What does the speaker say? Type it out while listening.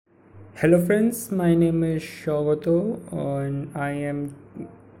Hello friends, my name is Shagato and I am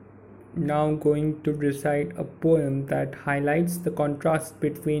now going to recite a poem that highlights the contrast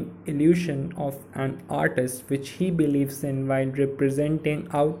between illusion of an artist which he believes in while representing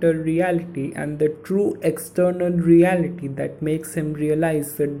outer reality and the true external reality that makes him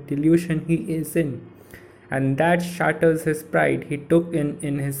realize the delusion he is in and that shatters his pride he took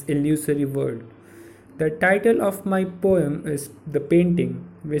in his illusory world. The title of my poem is The Painting,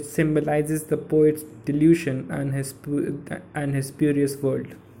 which symbolizes the poet's delusion and his spurious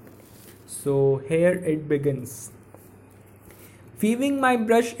world. So here it begins. Weaving my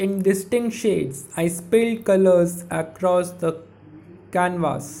brush in distinct shades, I spilled colors across the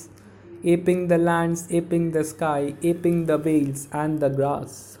canvas, aping the lands, aping the sky, aping the vales and the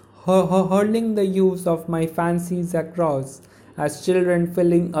grass, hurling the hues of my fancies across, as children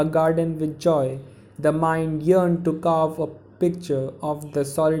filling a garden with joy. The mind yearned to carve a picture of the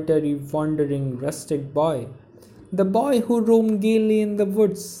solitary, wandering, rustic boy. The boy who roamed gaily in the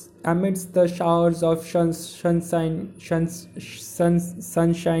woods amidst the showers of sunshine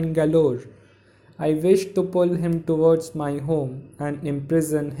galore. I wished to pull him towards my home and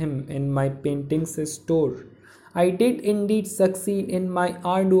imprison him in my paintings store. I did indeed succeed in my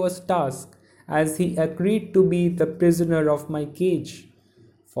arduous task, as he agreed to be the prisoner of my cage.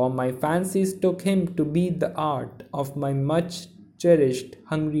 For my fancies took him to be the art of my much cherished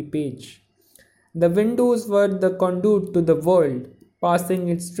hungry page. The windows were the conduit to the world, passing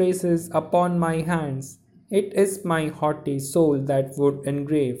its traces upon my hands. It is my haughty soul that would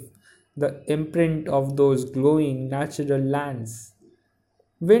engrave the imprint of those glowing natural lands.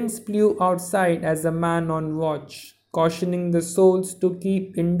 Winds blew outside as a man on watch, cautioning the souls to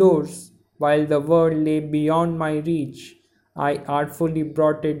keep indoors, while the world lay beyond my reach. I artfully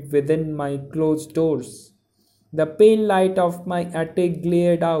brought it within my closed doors. The pale light of my attic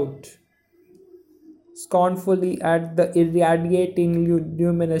glared out scornfully at the irradiating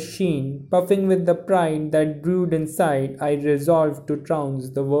luminous sheen. Puffing with the pride that brewed inside, I resolved to trounce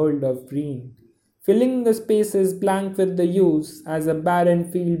the world of green. Filling the spaces blank with the hues, as a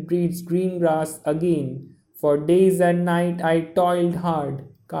barren field breeds green grass again. For days and night I toiled hard,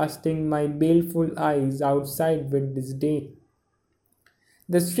 casting my baleful eyes outside with disdain.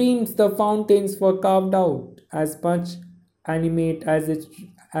 The streams, the fountains were carved out, as much animate as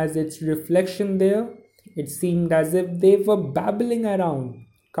its reflection there. It seemed as if they were babbling around,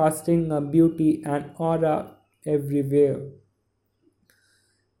 casting a beauty and aura everywhere.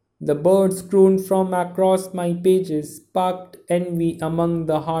 The birds crooned from across my pages, sparked envy among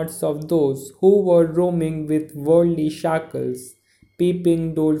the hearts of those who were roaming with worldly shackles,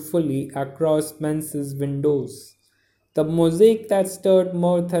 peeping dolefully across men's windows. The mosaic that stirred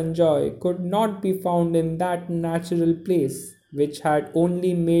mirth and joy could not be found in that natural place, which had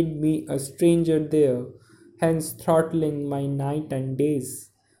only made me a stranger there, hence throttling my night and days.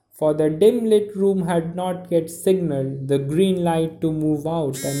 For the dim lit room had not yet signaled the green light to move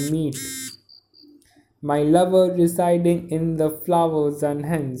out and meet my lover residing in the flowers, and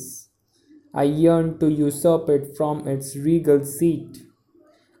hence I yearned to usurp it from its regal seat.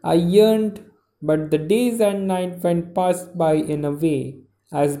 I yearned, but the days and night went past by in a way,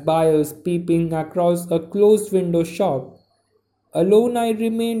 as buyers peeping across a closed window shop. Alone I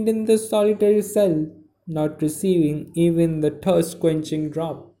remained in the solitary cell, not receiving even the thirst quenching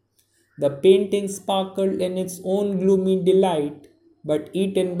drop. The painting sparkled in its own gloomy delight, but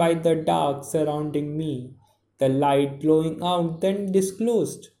eaten by the dark surrounding me. The light glowing out then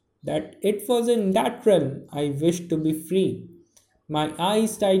disclosed that it was in that realm I wished to be free. My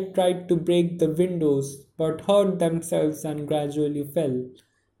eyes tried to break the windows, but hurt themselves and gradually fell,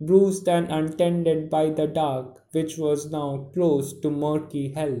 bruised and untended by the dark, which was now close to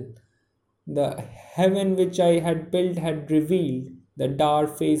murky hell. The heaven which I had built had revealed the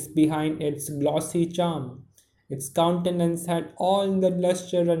dark face behind its glossy charm. Its countenance had all the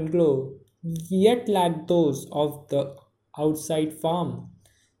lustre and glow, yet lacked those of the outside form.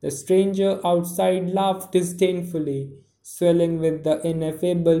 The stranger outside laughed disdainfully, swelling with the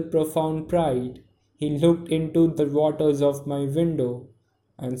ineffable profound pride. He looked into the waters of my window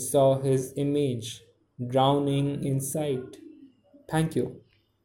and saw his image drowning in sight. Thank you.